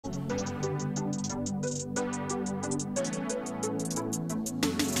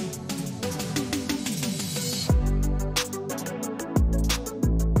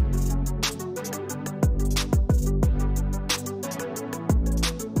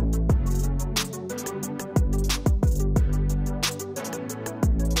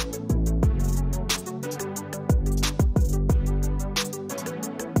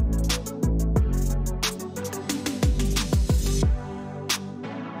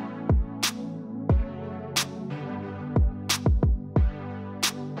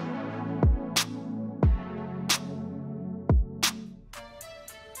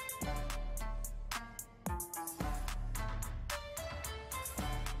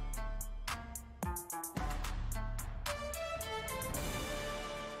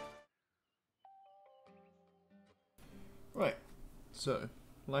Right, so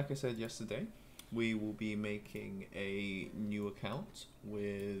like I said yesterday, we will be making a new account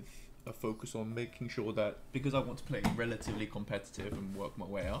with a focus on making sure that, because I want to play relatively competitive and work my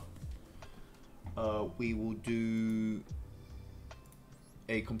way up, we will do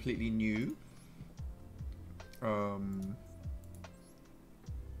a completely new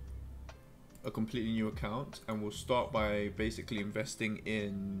account, and we'll start by basically investing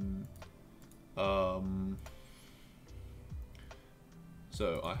in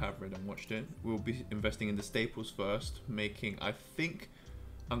so I have read and watched it. We'll be investing in the staples first, making, I think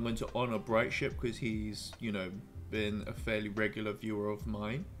I'm going to honor Brightship because he's, you know, been a fairly regular viewer of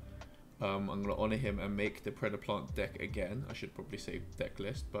mine. I'm going to honor him and make the Predator Plant deck again. I should probably say deck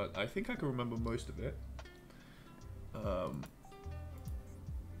list, but I think I can remember most of it.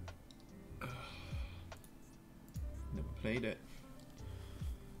 Never played it.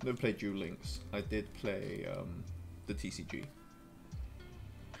 Never played Duel Links. I did play the TCG.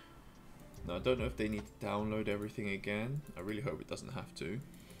 Now I don't know if they need to download everything again. I really hope it doesn't have to.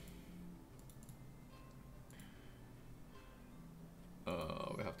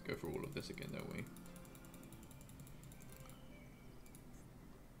 We have to go through all of this again, don't we?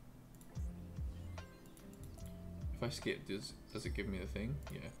 If I skip, does it give me the thing?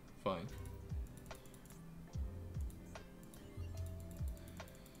 Yeah, fine.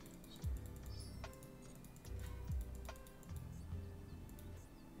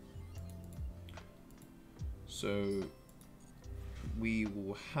 So we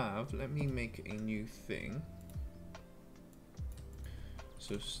will have, let me make a new thing.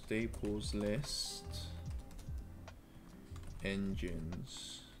 So staples list,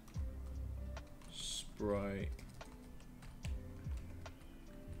 engines, sprite,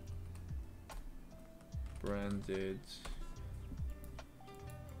 branded,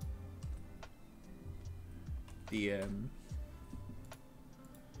 DM.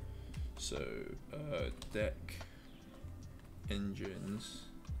 So deck, engines,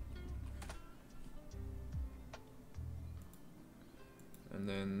 and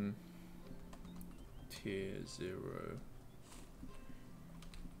then tier 0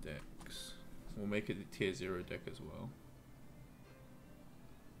 decks. We'll make it a tier 0 deck as well.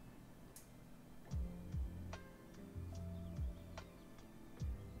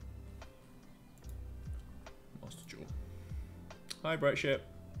 Master Duel. Hi, Brightship.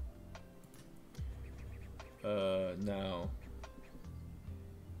 Now,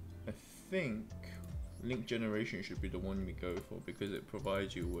 I think Link Generation should be the one we go for because it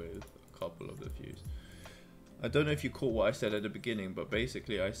provides you with a couple of the views. I don't know if you caught what I said at the beginning, but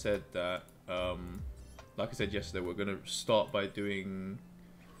basically I said that, like I said yesterday, we're going to start by doing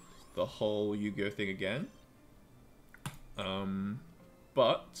the whole Yu-Gi-Oh thing again.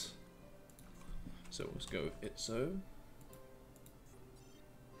 But, so let's go with it so.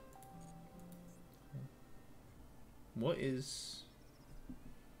 What is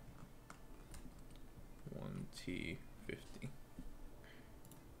 1T50?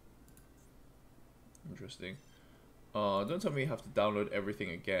 Interesting. Don't tell me you have to download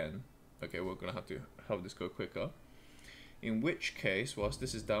everything again. Okay, we're gonna have to have this go quicker. In which case, whilst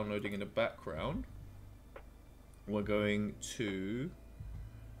this is downloading in the background, we're going to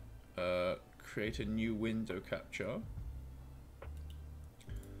create a new window capture.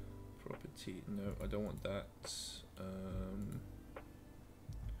 Property, no, I don't want that.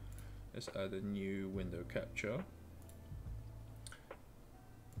 Let's add a new window capture.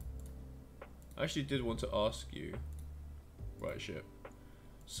 I actually did want to ask you, Brightship.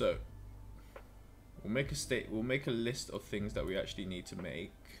 So we'll make a list of things that we actually need to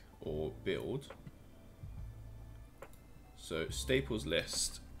make or build. So staples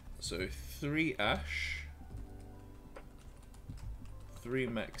list. So 3 Ash, 3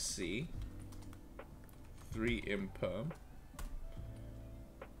 Max C, 3 Imperm,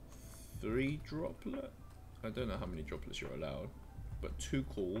 3 droplet. I don't know how many droplets you're allowed, but 2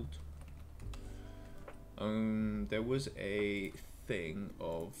 called. There was a thing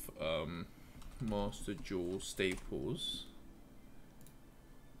of Master Duel staples,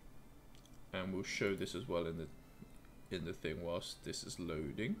 and we'll show this as well in the thing whilst this is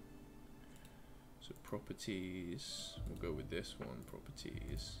loading. So properties, we'll go with this one,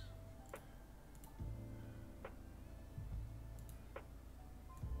 properties.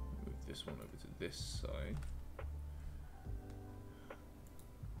 Move this one over to this side.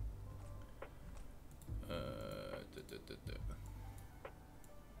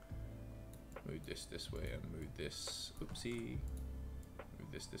 Move this way and move this, oopsie,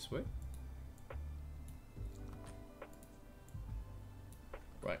 move this way.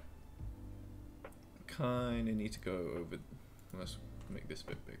 Right. Kinda need to go over, let's make this a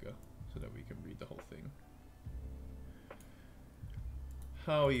bit bigger so that we can read the whole thing.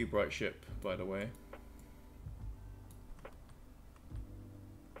 How are you, Bright Ship, by the way?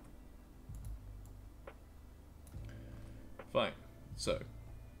 Fine, so,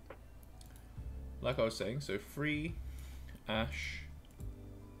 like I was saying, so 3 Ash,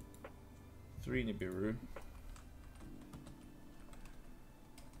 3 Nibiru,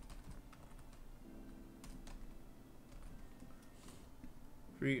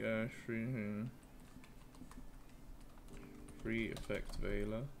 3 Ash, 3 Effect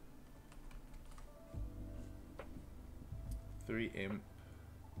Veiler, 3 Imp,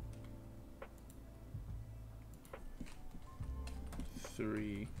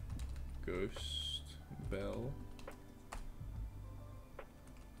 3 Ghost Bell,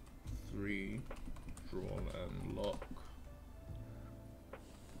 3 Draw and Lock,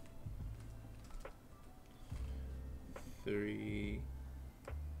 3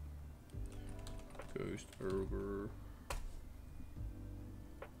 Ghost Ogre,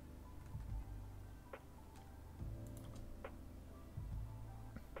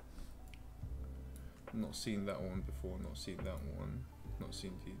 've not seen that one before, not seen that one, not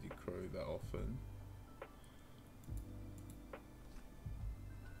seen DD Crow that often.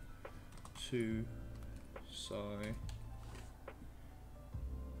 2 Psy,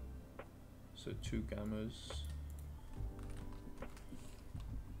 so 2 Gammas,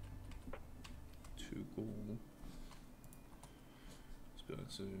 2 Ghoul. Let's be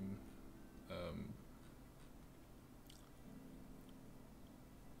honest,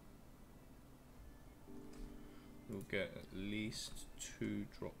 we'll get at least 2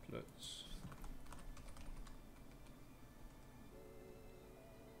 droplets.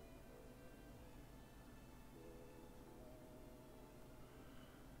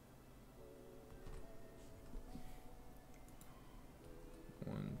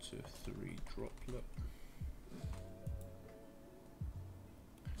 One to 3 droplet.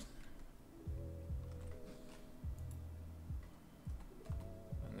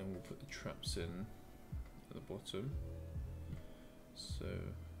 And then we'll put the traps in at the bottom. So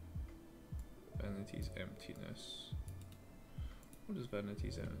Vanity's Emptiness. What does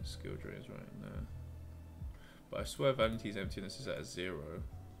Vanity's skill drain is right now? But I swear Vanity's Emptiness is at 0,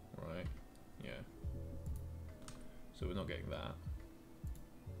 right? Yeah. So we're not getting that.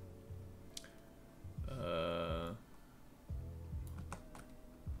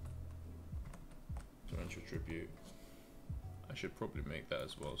 Torrential Tribute. I should probably make that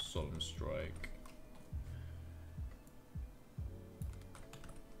as well. Solemn Strike.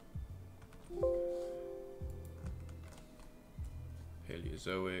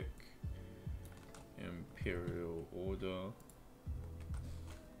 Paleozoic. Imperial Order.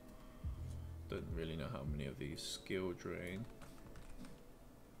 Don't really know how many of these skill drain.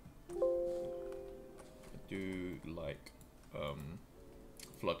 I do like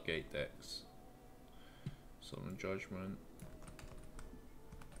Floodgate decks. Solemn Judgment.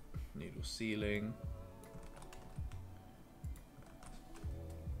 Needle Sealing.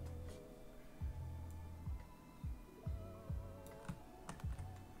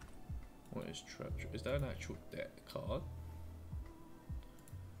 What is Trap? Is that an actual deck card?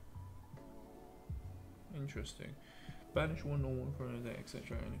 Interesting. Banish 1 or 1 from a deck,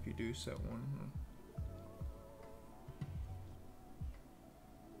 etc. And if you do set 1.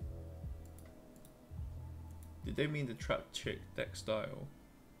 Did they mean the Trap Chick deck style?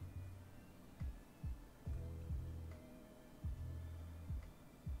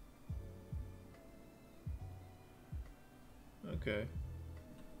 Okay.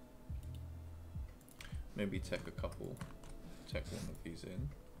 Maybe tech a couple. Tech one of these in.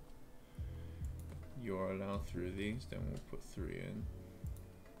 You're allowed through these, then we'll put 3 in.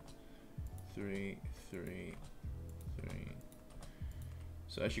 3, 3, 3.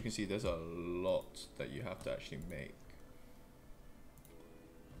 So as you can see, there's a lot that you have to actually make.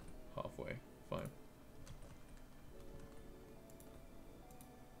 Halfway, fine.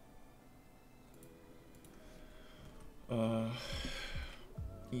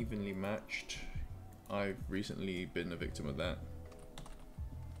 Evenly matched. I've recently been a victim of that.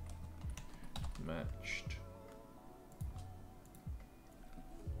 Matched.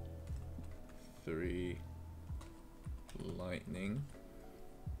 3 lightning.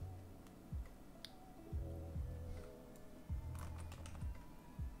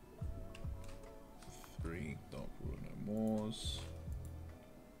 3 dark rule no mores.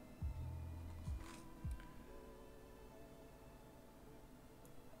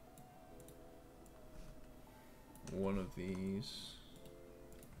 One of these.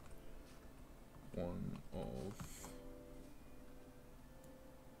 One of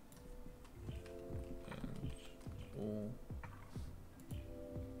and all.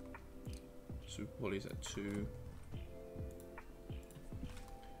 Super polys at 2.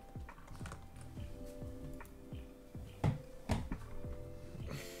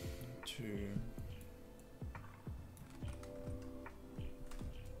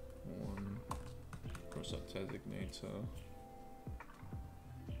 One cross up designator.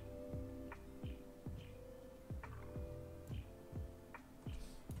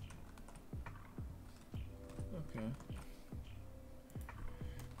 Okay.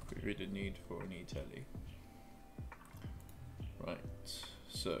 We really need for an e-telly. Right,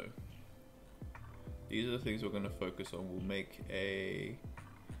 so these are the things we're going to focus on. We'll make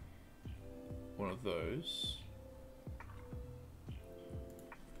one of those.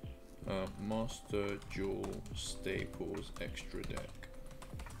 Master Duel Staples Extra Deck.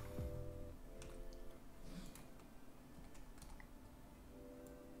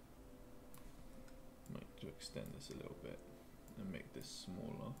 Might to extend this a little bit and make this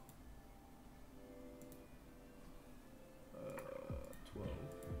smaller. 12.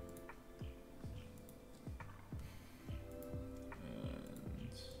 And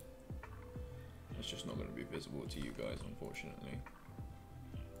it's just not going to be visible to you guys, unfortunately.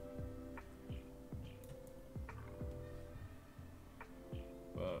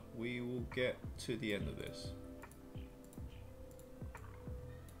 But we will get to the end of this.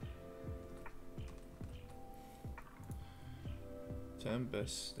 Ten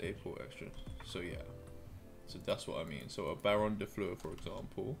best staple extras. So yeah. So that's what I mean. So a Baron de Fleur, for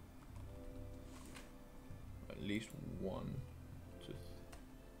example. At least 1 to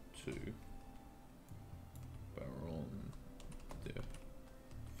 2 Baron de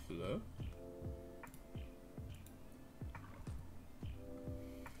Fleur.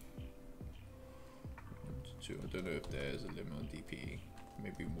 1 to 2. I don't know if there's a limit on DP.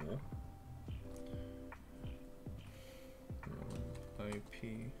 Maybe more. 1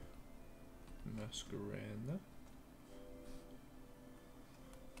 IP Masquerade.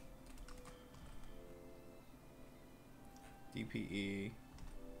 DPE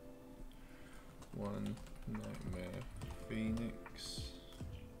 1 Nightmare Phoenix,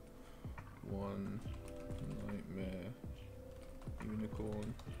 1 Nightmare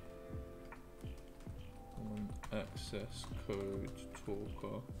Unicorn, 1 Access Code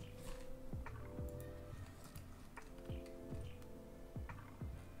Talker,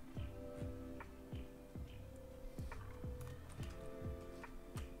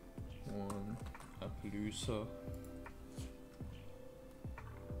 1 Appaloosa,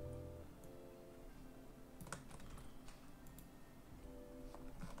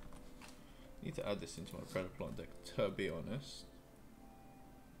 need to add this into my Predaplant deck, to be honest.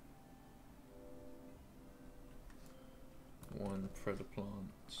 1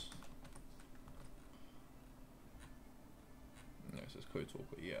 Predaplant. No, it says Code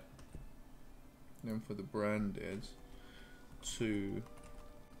Talker, yeah. Then for the branded, 2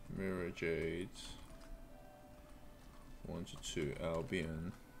 Mirror Jades, 1 to 2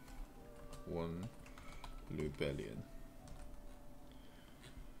 Albion, 1 Lubellion.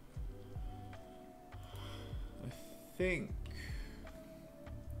 I think,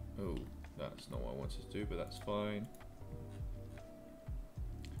 oh, that's not what I wanted to do, but that's fine.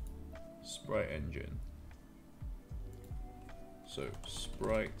 Sprite Engine. So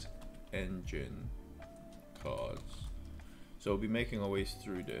Sprite Engine cards. So we'll be making our ways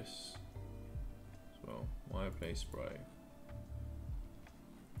through this as well. Why play Sprite?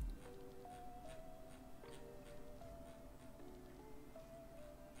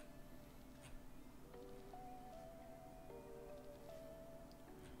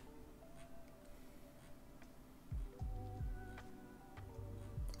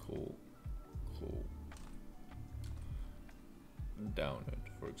 Cool. Downward.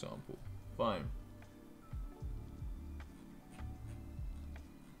 example. Fine.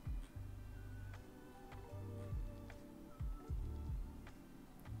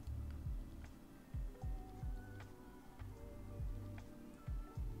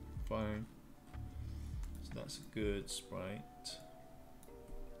 Fine. So that's a good sprite.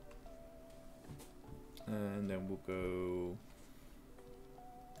 And then we'll go.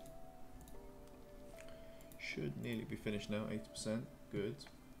 Should nearly be finished now, 80%. Good.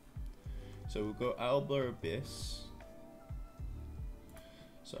 So we'll go Alba Abyss.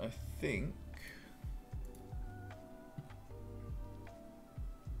 So I think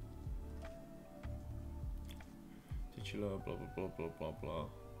titular blah blah blah blah blah blah.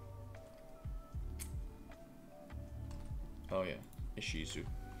 Oh yeah, Ishizu.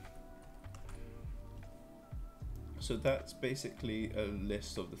 So that's basically a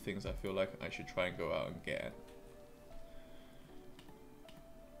list of the things I feel like I should try and go out and get.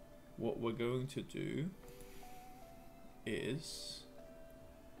 What we're going to do is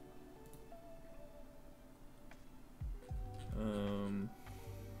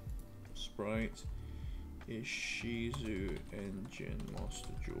sprite Ishizu engine Master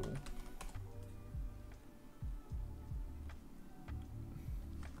Duel.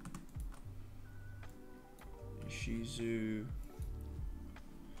 Ishizu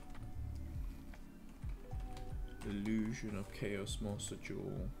Illusion of Chaos Master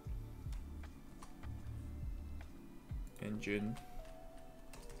Duel engine.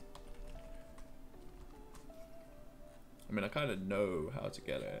 I mean, I kind of know how to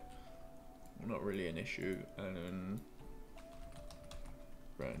get it. Not really an issue. And then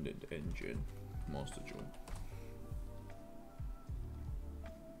branded engine Master Duel.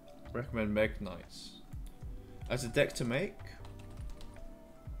 Recommend Meg Knights as a deck to make,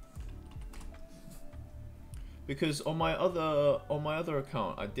 because on my other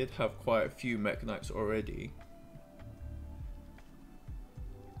account I did have quite a few Mech Knights already.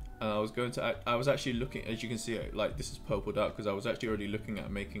 And I was actually looking, as you can see, like this is purpled out because I was actually already looking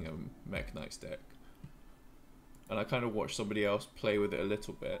at making a Mech Knights deck. And I kind of watched somebody else play with it a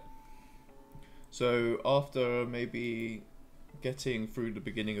little bit. So after maybe getting through the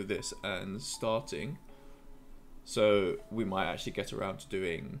beginning of this and starting, so we might actually get around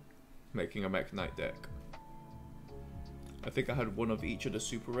to making a Mech Knight deck. I think I had one of each of the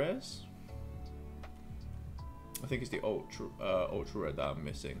super rares. I think it's the ultra rare that I'm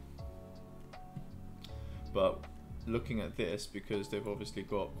missing. But looking at this, because they've obviously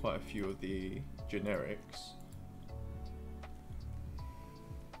got quite a few of the generics.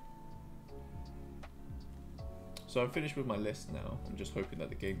 So I'm finished with my list now. I'm just hoping that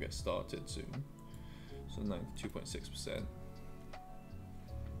the game gets started soon. So 92.6%.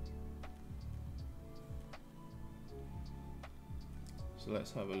 So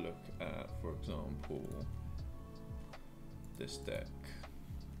let's have a look at, for example, this deck.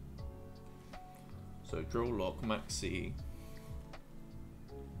 So Draw Lock, Maxi.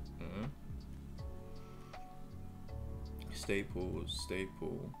 Staples,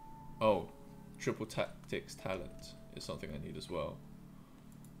 Staple. Oh, Triple Tactics Talent is something I need as well.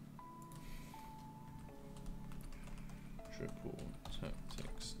 Triple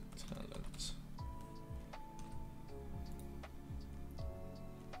Tactics Talent.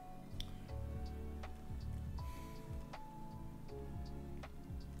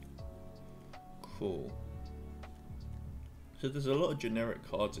 Cool. So there's a lot of generic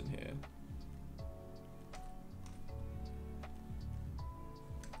cards in here.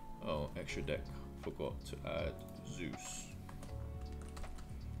 Oh, extra deck. Forgot to add Zeus.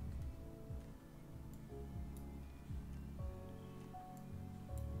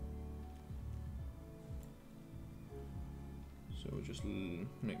 So we'll just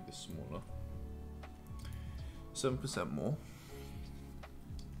make this smaller. 7% more.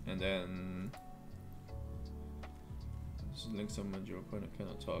 And then this links someone your opponent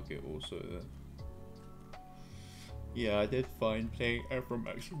cannot target also. Yeah, I did find playing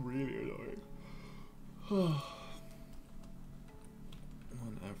Aphromax really annoying. One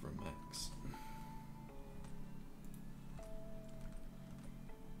Aphromax.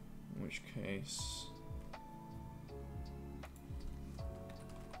 In which case,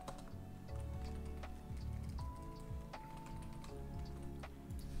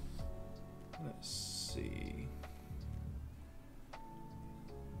 let's see.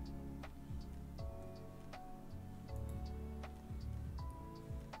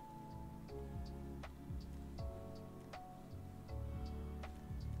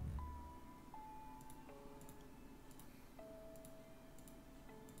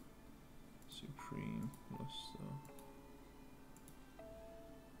 Supreme.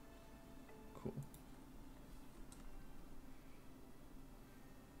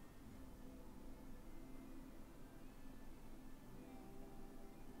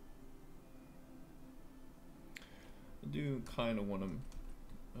 kind of want to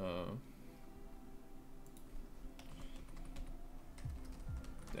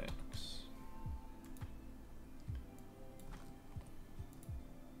decks.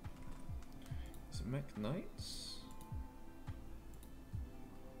 Is it Mech Knights?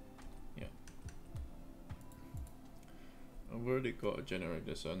 Yeah. I've already got a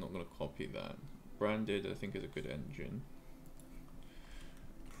generator, so I'm not going to copy that. Branded, I think, is a good engine.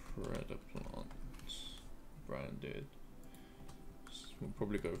 Predator Plant. Branded. We'll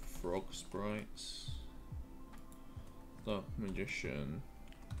probably go Frog Sprites. Dark Magician.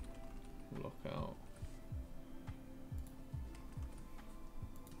 Lockout.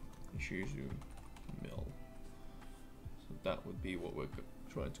 Ishizu Mill. So that would be what we're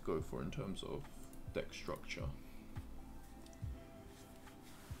trying to go for in terms of deck structure.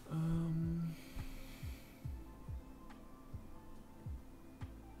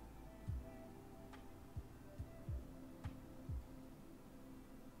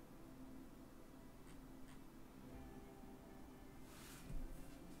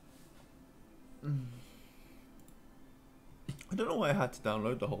 I don't know why I had to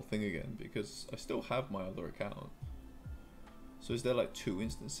download the whole thing again, because I still have my other account. So is there like 2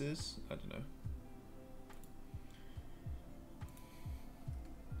 instances? I don't know.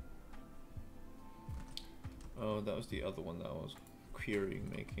 Oh, that was the other one that I was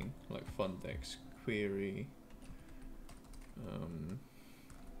querying, making like Fundex query,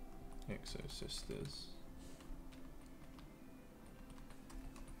 Exo Sisters.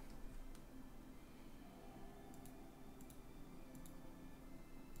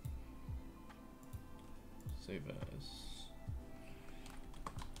 Save as.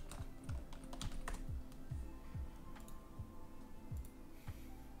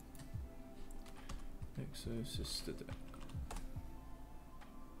 Exo Sister deck.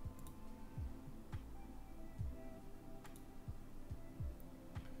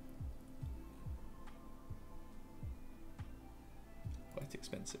 Quite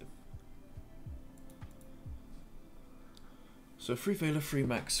expensive. So free Veiler, free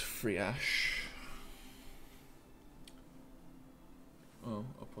Max, free Ash. Oh,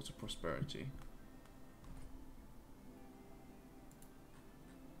 a Pot of Prosperity.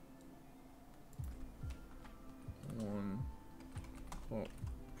 One Pot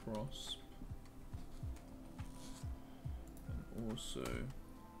Prosp. And also 1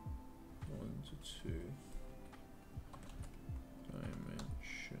 to 2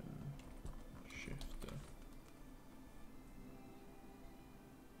 dimension shifter.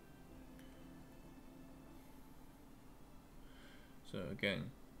 So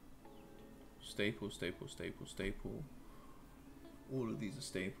again, staple, staple, staple, staple. All of these are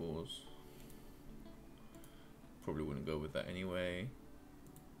staples. Probably wouldn't go with that anyway.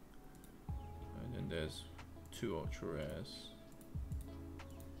 And then there's 2 ultra rares.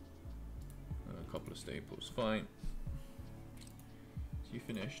 And a couple of staples. Fine. So you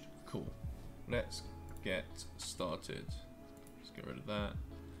finished? Cool. Let's get started. Let's get rid of that.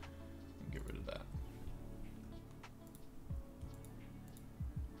 And get rid of that.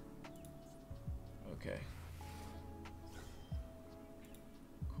 Okay.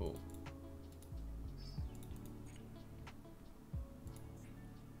 Cool.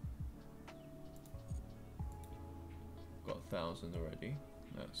 Got 1,000 already.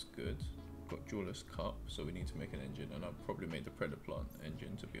 That's good. Got Jeweler's Cup, so we need to make an engine, and I've probably made the Predator Plant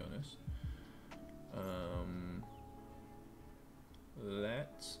engine, to be honest.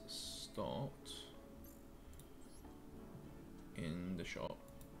 Let's start in the shop.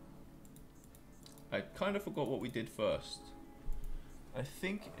 I kind of forgot what we did first. I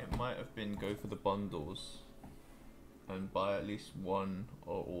think it might have been go for the bundles and buy at least one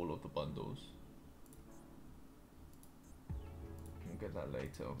or all of the bundles. We'll get that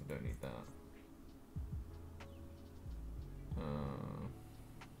later, we don't need that.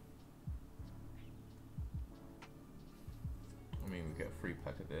 I mean, we get a free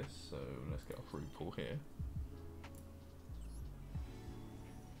pack of this, so let's get a free pull here.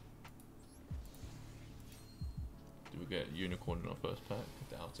 Do we get unicorn in our first pack?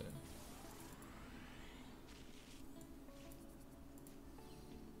 I doubt it.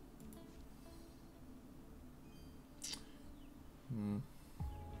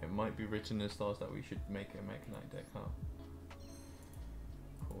 It might be written in the stars that we should make a Mech Knight deck, huh?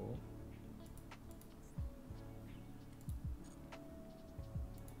 Cool.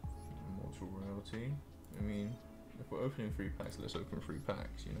 Mortal Royalty. I mean, if we're opening 3 packs, let's open 3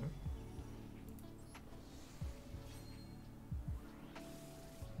 packs, you know?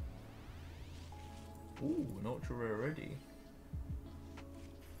 Ooh, an ultra rare already.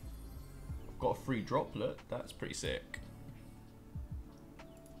 I've got a free droplet, that's pretty sick.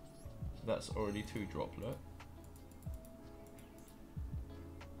 that's already 2 droplet.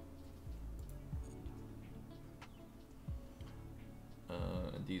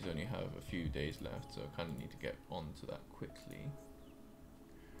 And these only have a few days left, so I kind of need to get onto that quickly.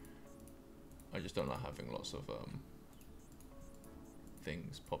 I just don't like having lots of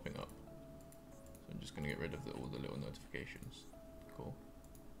things popping up, so I'm just going to get rid of all the little notifications. Cool.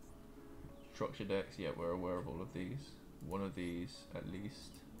 Structure decks, yeah, we're aware of all of these. One of these at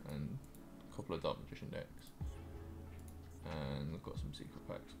least, and a couple of Dark Magician decks. And we've got some secret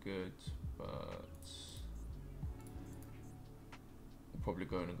packs, good, but we're probably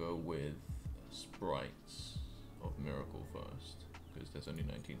going to go with Sprites of Miracle first, because there's only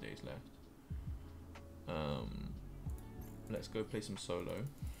 19 days left. Let's go play some solo.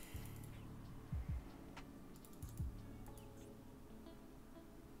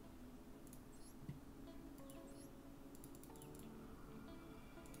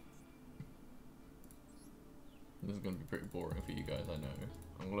 This is going to be pretty boring for you guys, I know.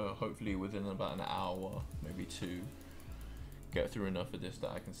 I'm going to hopefully within about an hour, maybe 2, get through enough of this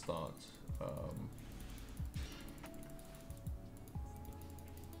that I can start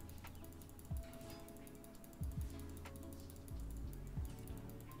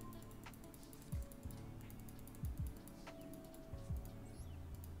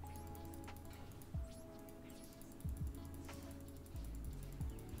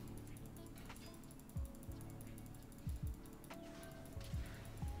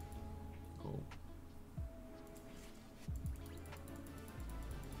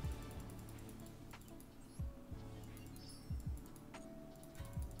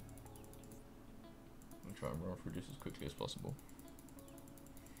try and run through this as quickly as possible.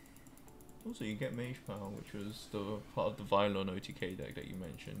 Also, you get Mage Power, which was the part of the Vylon OTK deck that you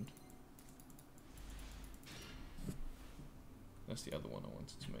mentioned. That's the other one I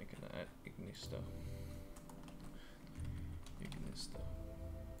wanted to make, an Ignista. Ignista.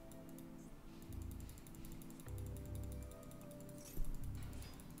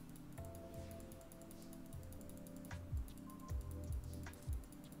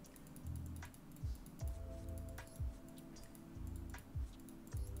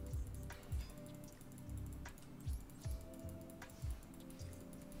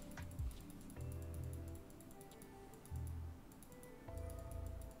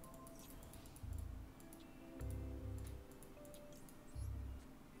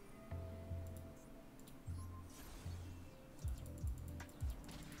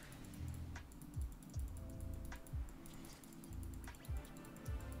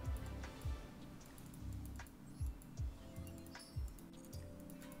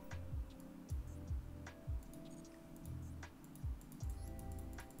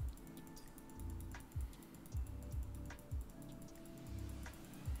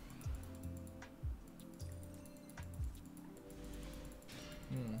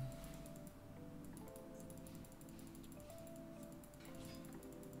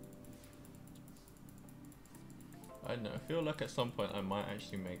 I don't know, I feel like at some point I might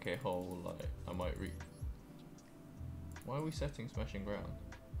actually make a whole, like, I might Why are we setting Smashing Ground?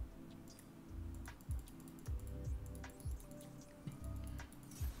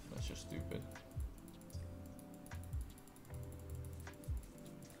 That's just stupid.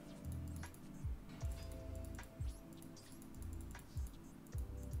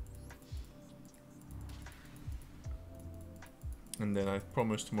 And then I've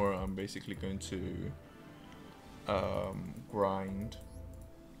promised tomorrow I'm basically going to grind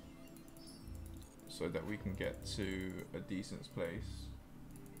so that we can get to a decent place,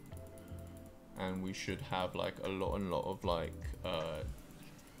 and we should have like a lot of like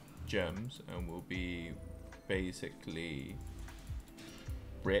gems, and we'll be basically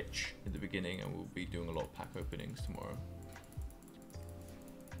rich at the beginning, and we'll be doing a lot of pack openings tomorrow.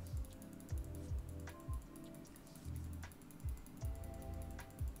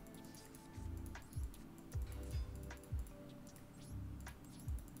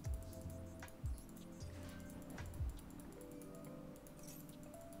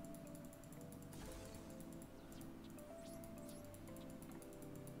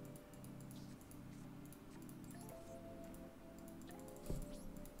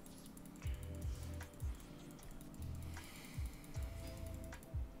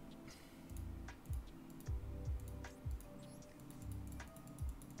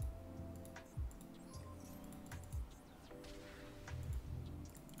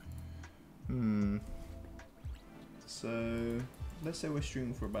 So let's say we're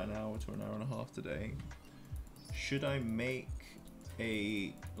streaming for about an hour to an hour and a half today. Should I make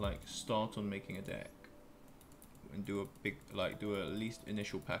a start on making a deck? and do a big, like, do at least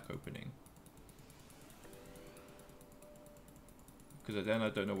initial pack opening. Because then I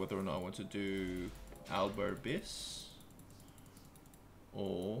don't know whether or not I want to do Alba Abyss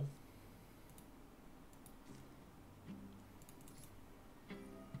or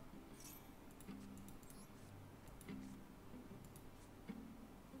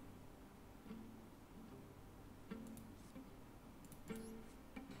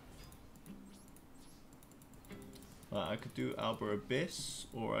I could do Alba Abyss,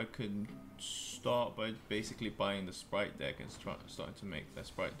 or I could start by basically buying the Sprite deck and starting to make that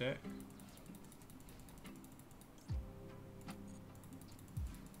Sprite deck.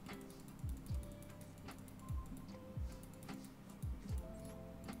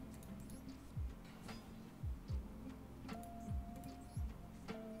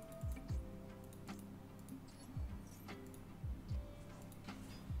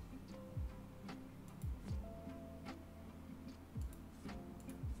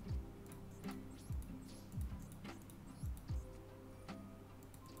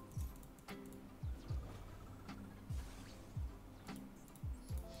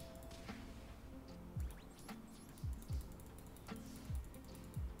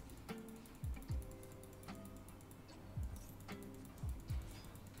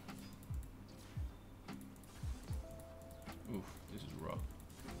 Oof, this is rough.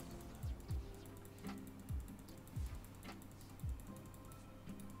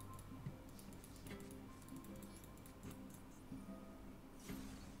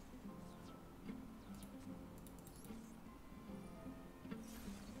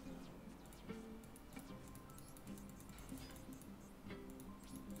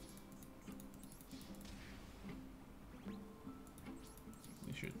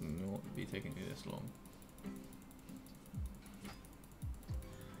 It should not be taking me this long.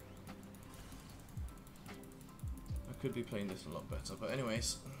 Could be playing this a lot better, but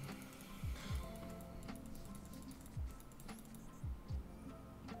anyways.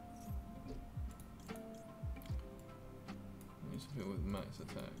 Need something with max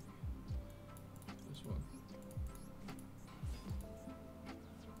attack. This one.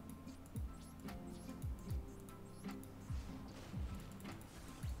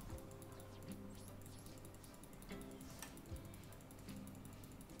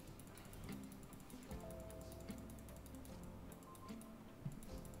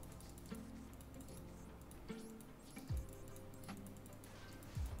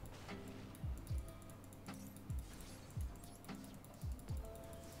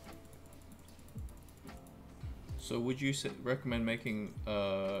 So would you recommend making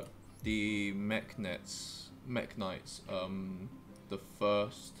the Mech Knights the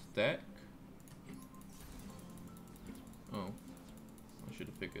first deck? Oh, I should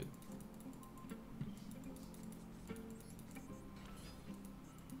have figured.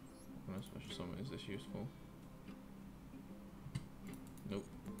 What kind of special summon is this useful? Nope.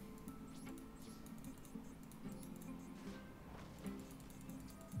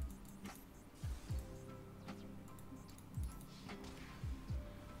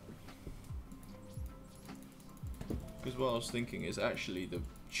 Because what I was thinking is actually the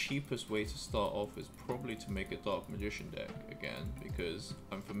cheapest way to start off is probably to make a Dark Magician deck again, because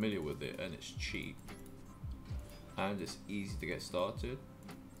I'm familiar with it and it's cheap and it's easy to get started.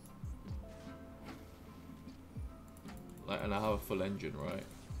 Like, and I have a full engine, right?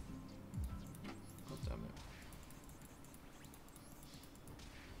 God damn it.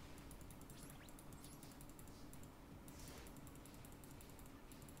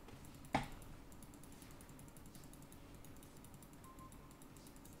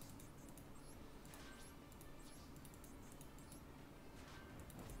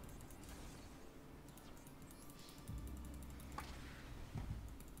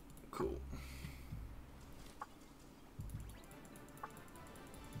 Cool.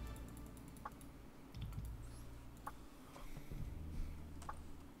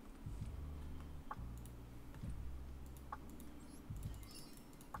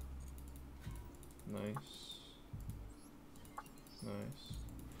 Nice. Nice.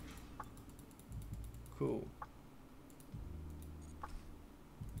 Cool.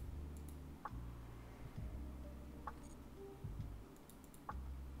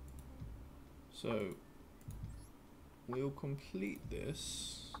 So we'll complete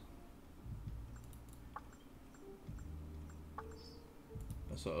this.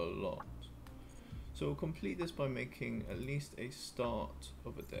 That's a lot. So we'll complete this by making at least a start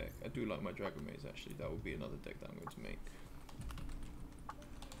of a deck. I do like my Dragon Maids actually. That would be another deck that I'm going to make.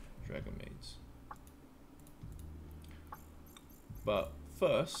 Dragon Maids. But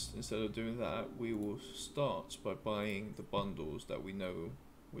first, instead of doing that, we will start by buying the bundles that we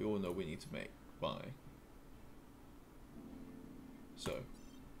all know we need to buy. So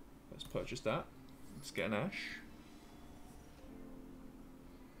let's purchase that. Let's get an ash.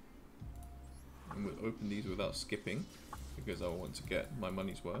 And we'll open these without skipping because I want to get my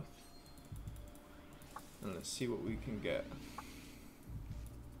money's worth. And let's see what we can get.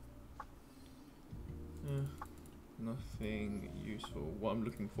 Nothing useful. What I'm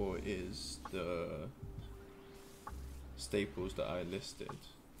looking for is the staples that I listed.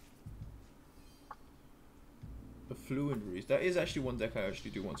 The Fluendaries. That is actually one deck I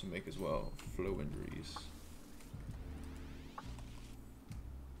actually do want to make as well. Fluendaries.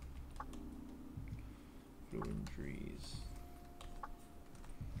 Fluendaries.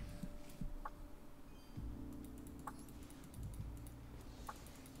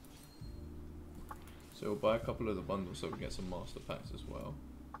 So we'll buy a couple of the bundles so we get some master packs as well.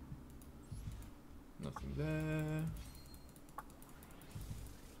 Nothing there.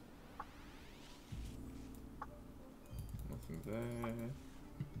 Nothing there.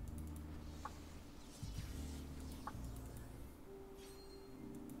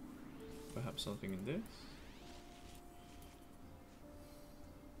 Perhaps something in this.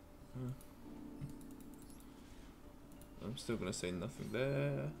 I'm still gonna say nothing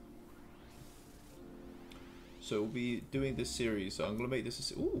there. So we'll be doing this series. So I'm gonna make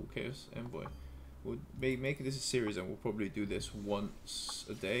this a Chaos Envoy. We'll be making this a series, and we'll probably do this once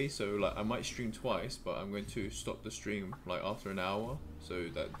a day. So like I might stream twice, but I'm going to stop the stream like after an hour, so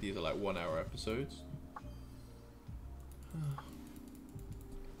that these are like 1 hour episodes.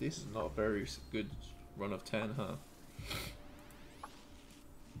 This is not a very good run of 10, huh?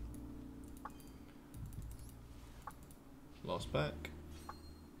 Last pack.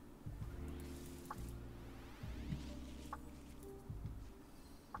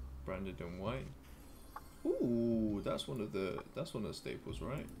 Branded in white. Ooh, that's one of the staples,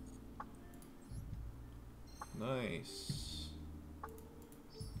 right? Nice.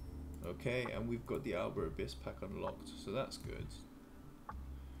 Okay, and we've got the Alba Abyss pack unlocked, so that's good.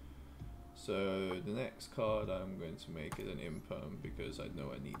 So the next card I'm going to make is an Imperm because I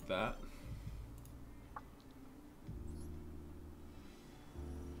know I need that.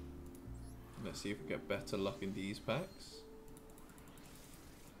 Let's see if we get better luck in these packs.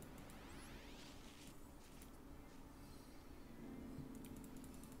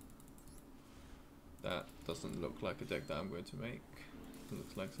 That doesn't look like a deck that I'm going to make. It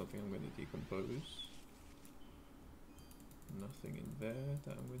looks like something I'm going to decompose. Nothing in there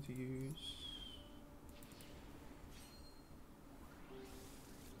that I'm going to use.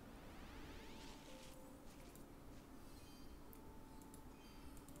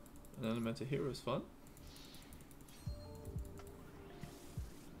 An Elemental Hero is fun.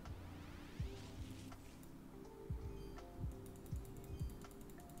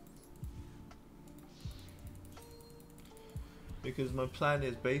 Because my plan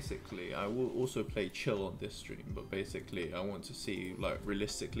is basically, I will also play chill on this stream, but basically I want to see like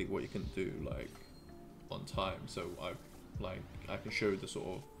realistically what you can do like on time. So I can show the sort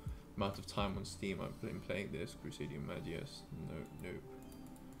of amount of time on Steam I've been playing this. Crusadia Magius, nope.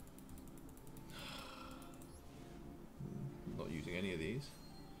 Not using any of these.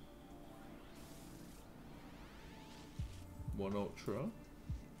 One Ultra,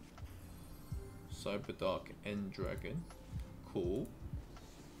 Cyber Dark End Dragon. Cool.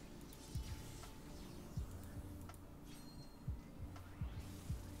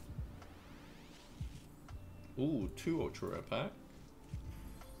 Ooh, 2 Ultra Rare pack.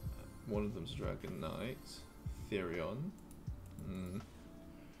 One of them's Dragon Knight. Therion.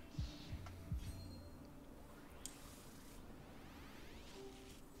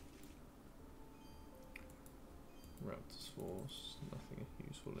 Raptor's Force. Nothing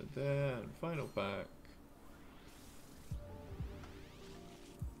useful in there. And final pack.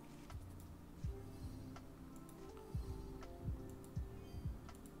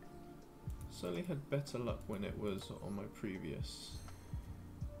 Certainly had better luck when it was on my previous.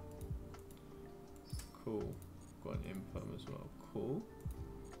 Cool. Got an Imperm as well. Cool.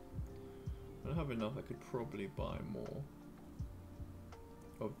 I don't have enough. I could probably buy more.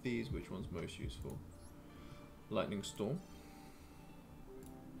 Of these, which one's most useful? Lightning Storm.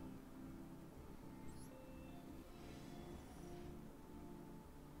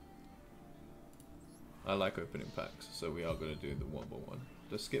 I like opening packs, so we are going to do the 1x1.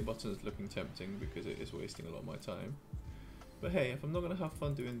 The skip button is looking tempting because it is wasting a lot of my time. But hey, if I'm not going to have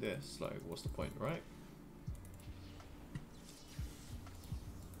fun doing this, like, what's the point, right?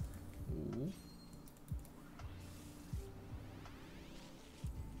 Ooh.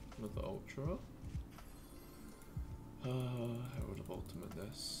 Ultra. I would have ultimate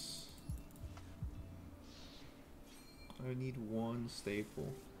this. I need one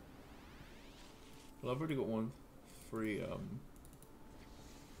staple. Well, I've already got one free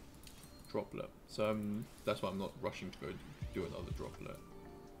droplet, so that's why I'm not rushing to go do another droplet.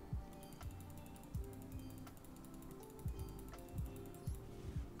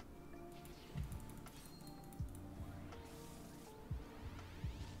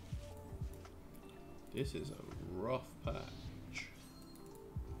 This is a rough patch.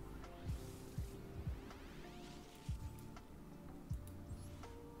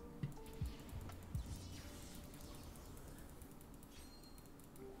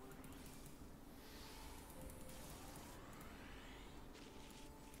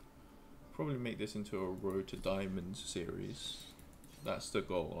 Probably make this into a Road to Diamond series. That's the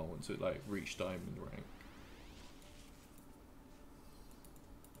goal. I want to like reach diamond rank.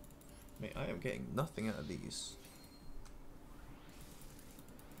 Mate, I am getting nothing out of these.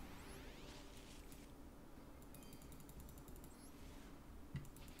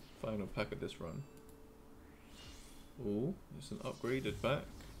 Final pack of this run. Oh, it's an upgraded pack.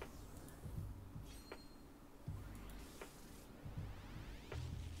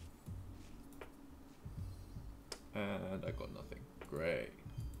 And I got nothing. Great.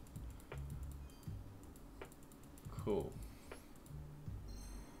 Cool.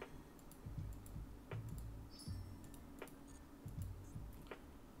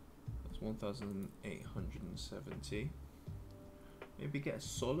 That's 1,870. Maybe get a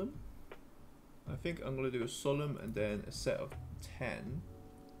solemn. I think I'm gonna do a solemn and then a set of 10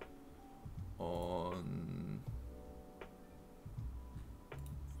 on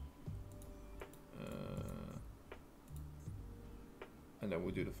and then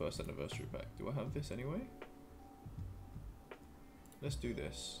we'll do the first anniversary pack. Do I have this anyway? Let's do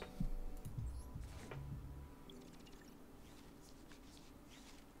this.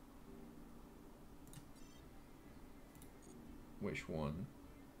 Which one?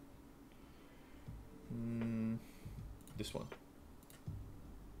 This one.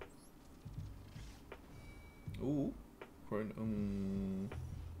 Ooh.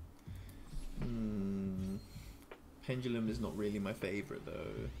 Pendulum is not really my favorite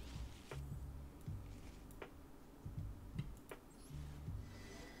though.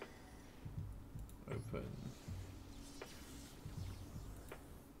 Open.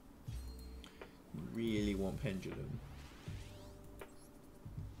 Really want pendulum.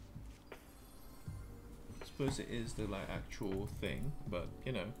 I suppose it is the like actual thing, but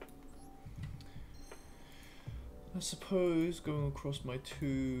you know. I suppose going across my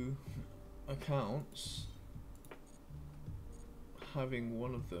two accounts, having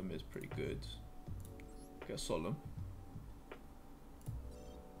one of them is pretty good. Get solemn.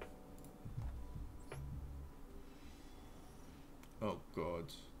 Oh god.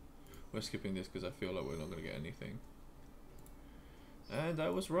 We're skipping this because I feel like we're not going to get anything. And I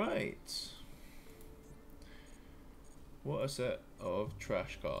was right. What a set of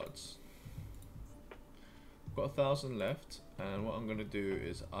trash cards. Got 1,000 left, and what I'm going to do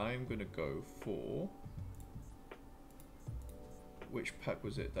is I'm going to go for... Which pack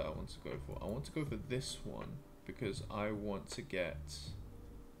was it that I want to go for? I want to go for this one because I want to get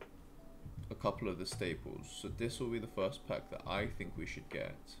a couple of the staples. So this will be the first pack that I think we should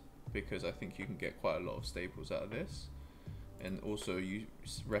get because I think you can get quite a lot of staples out of this. And also you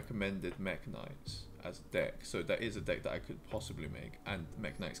recommended Mech Knights as a deck. So that is a deck that I could possibly make, and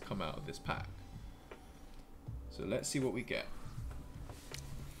Mech Knights come out of this pack. So let's see what we get.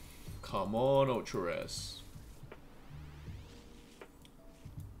 Come on, Ultra Rares.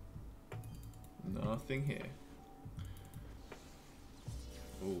 Nothing here.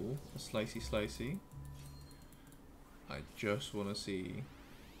 Ooh, a slicey slicey. I just want to see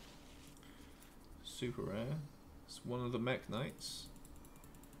super rare. It's one of the Mech Knights.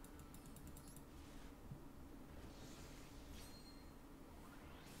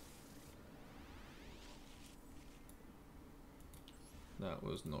 That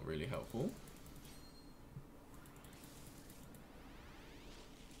was not really helpful.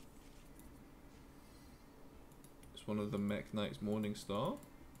 It's one of the Mech Knights Morning Star.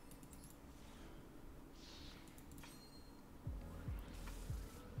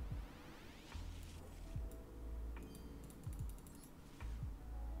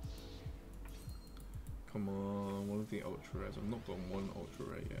 Come on, one of the Ultra Rares. I've not gotten one Ultra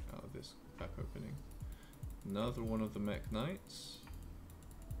Rare yet out of this pack opening. Another one of the Mech Knights.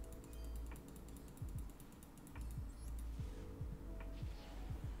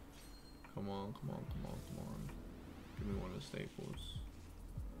 Come on, come on, come on, come on. Give me one of the staples.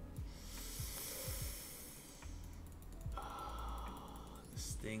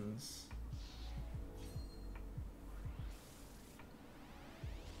 stings.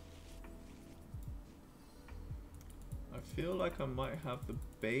 I feel like I might have the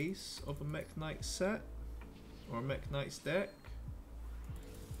base of a Mech Knight set or a Mech Knight's deck,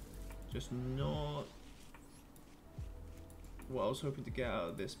 just not what I was hoping to get out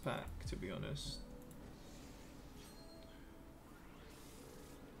of this pack, to be honest.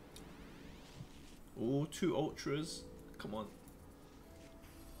 Ooh, 2 ultras, come on.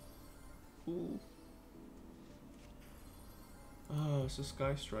 Ooh. Oh, it's a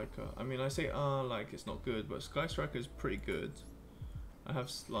Sky Striker. I mean, I say like it's not good, but Sky Striker is pretty good. I have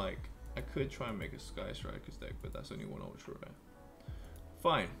like, I could try and make a Sky Strikers deck, but that's only 1 ultra rare.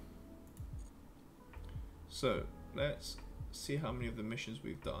 Fine. So let's see how many of the missions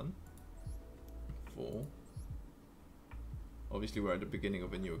we've done. 4. Obviously we're at the beginning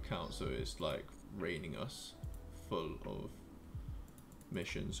of a new account, so it's like raining us full of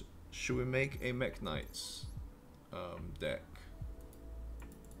missions. Should we make a Mech Knights deck?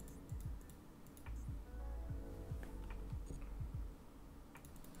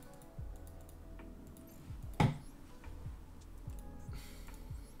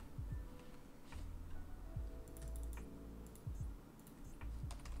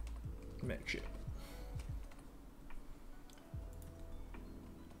 Mech ship.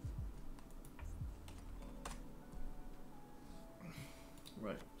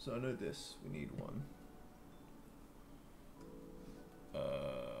 Right, so I know this, we need 1.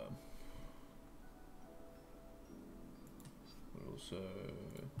 We'll also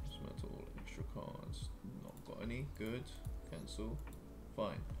dismantle extra cards. Not got any, good. Cancel.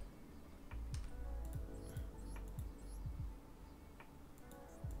 Fine.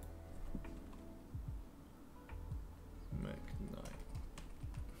 Mech Knight.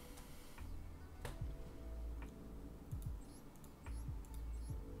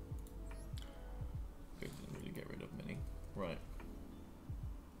 Okay, didn't really get rid of many. Right.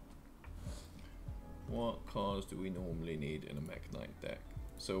 What cards do we normally need in a Mech Knight deck?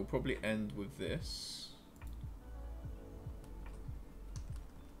 So we'll probably end with this.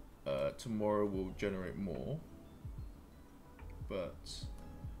 Tomorrow we'll generate more, but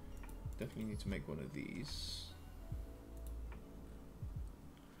definitely need to make one of these.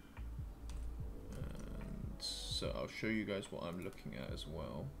 And so I'll show you guys what I'm looking at as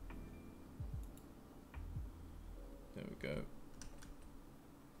well. There we go.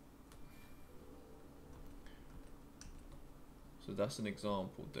 So that's an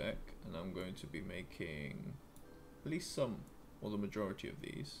example deck, and I'm going to be making at least some, or the majority of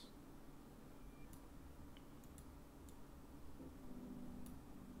these.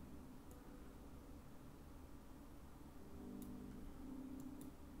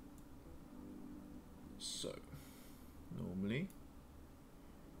 So, normally,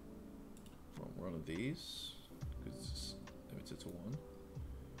 one of these, because it's limited to 1.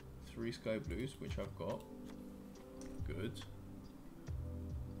 3 sky blues, which I've got. Good.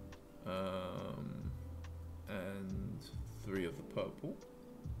 And 3 of the purple.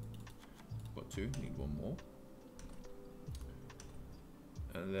 Got 2, need 1 more.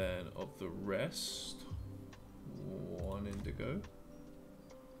 And then of the rest, 1 indigo.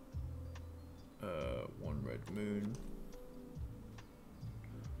 1 red moon.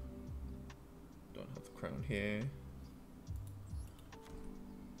 Don't have the crown here.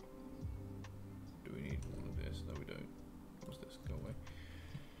 Do we need all of this? No, we don't. What's this? Go away.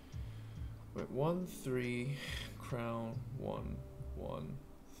 Wait, 1, 3, crown, 1, 1,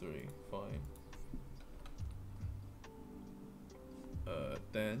 3, fine.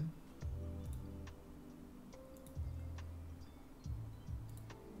 Then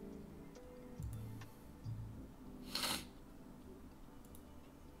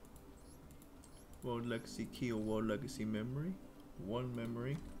World Legacy key or World Legacy memory. 1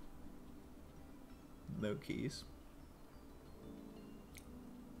 memory. No keys.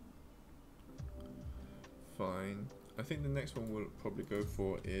 Fine. I think the next one we'll probably go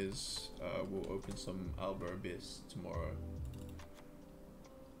for is we'll open some Alba Abyss tomorrow.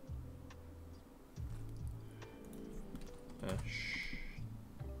 Ash.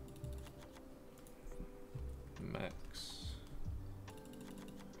 Max.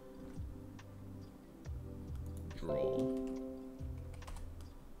 Draw.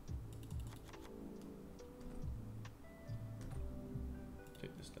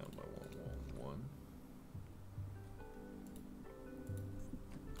 Take this down by 1, 1, 1.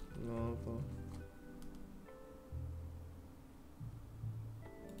 Lava.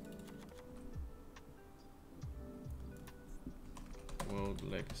 World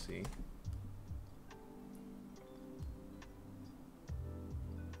Legacy.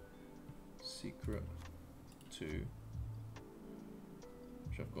 secret 2,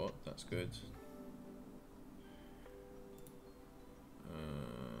 which I've got. That's good.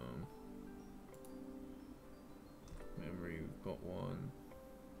 Memory, we've got 1.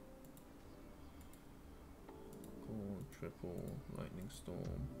 Gold, triple, lightning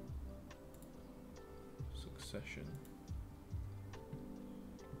storm, succession.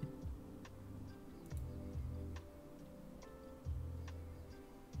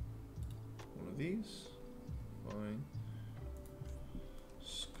 One of these, fine.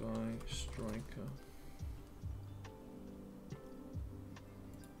 Sky striker.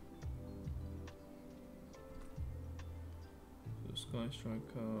 Sky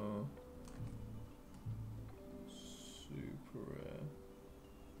Striker, super rare,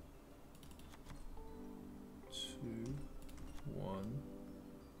 2, 1,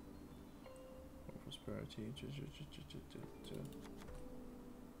 prosperity,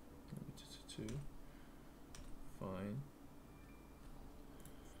 2, fine.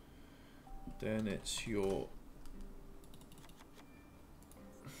 Then it's your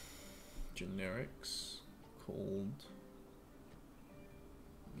generics called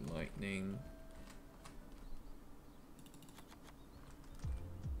lightning,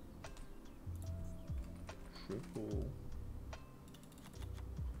 triple,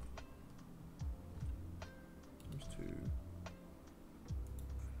 times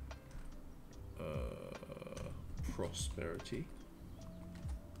 2, prosperity,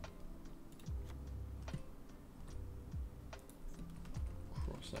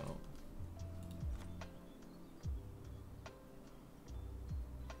 cross out.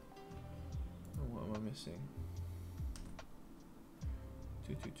 Missing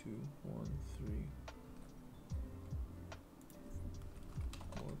 2, 2, 2, 1, 3.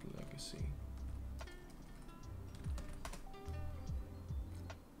 Old legacy.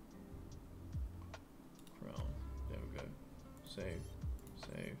 Crown. There we go. Save.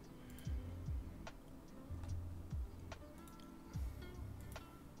 Save.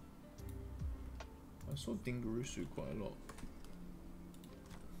 I saw Dingarusu quite a lot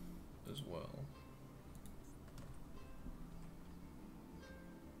as well.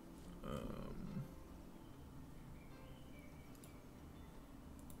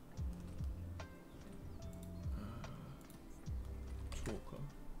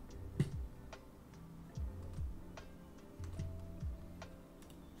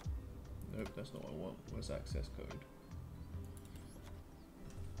 Nope, that's not what I want. Where's access code?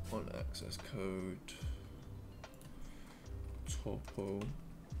 On access code, Topo.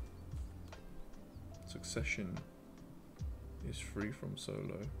 Succession is free from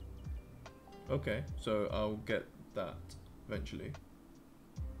solo. Okay, so I'll get that eventually.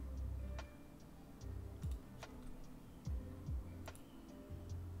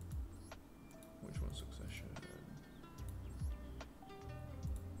 Which one's succession?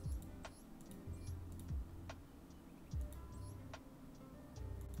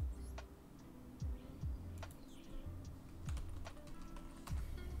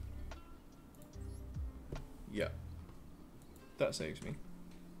 Yeah, that saves me.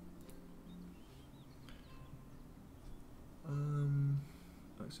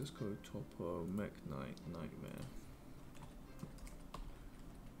 Access code Topo Mech Knight Nightmare.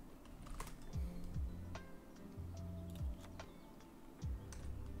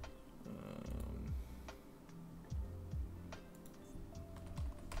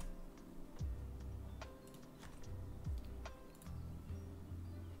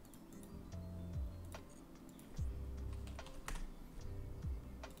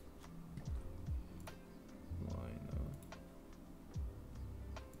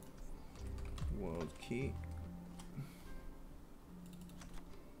 World key.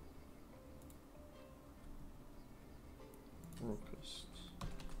 Broadcast.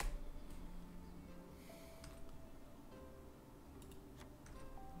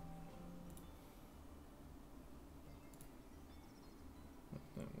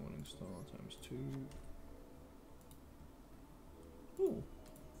 That Morning Star times 2. Ooh.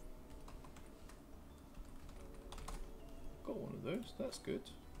 Got one of those, that's good.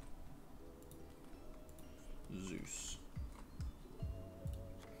 Zeus.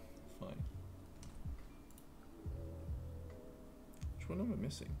 Fine. Which one am I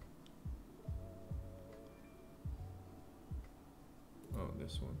missing? Oh,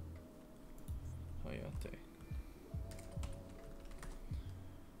 this one. Hayate.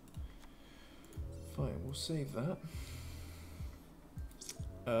 Fine, we'll save that.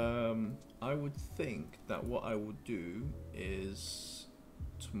 I would think that what I will do is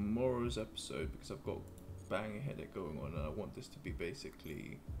tomorrow's episode, because I've got bang headache going on and I want this to be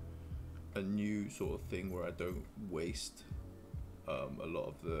basically a new sort of thing where I don't waste a lot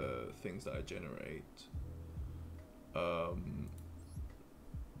of the things that I generate.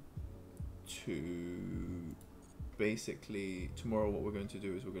 To basically, tomorrow what we're going to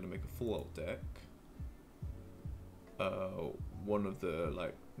do is we're going to make a full alt deck. One of the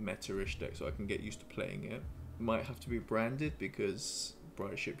like meta-ish decks, so I can get used to playing it. Might have to be branded because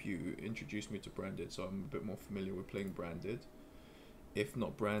Brightship, you introduced me to branded, so I'm a bit more familiar with playing branded. If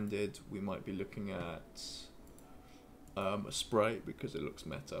not branded, we might be looking at a sprite because it looks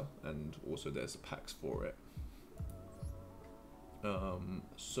meta, and also there's packs for it.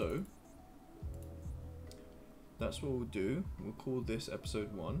 So that's what we'll do. We'll call this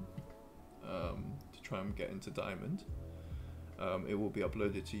episode 1 to try and get into Diamond. It will be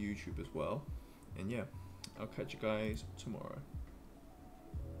uploaded to YouTube as well. And yeah, I'll catch you guys tomorrow.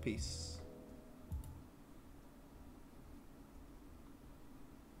 Peace.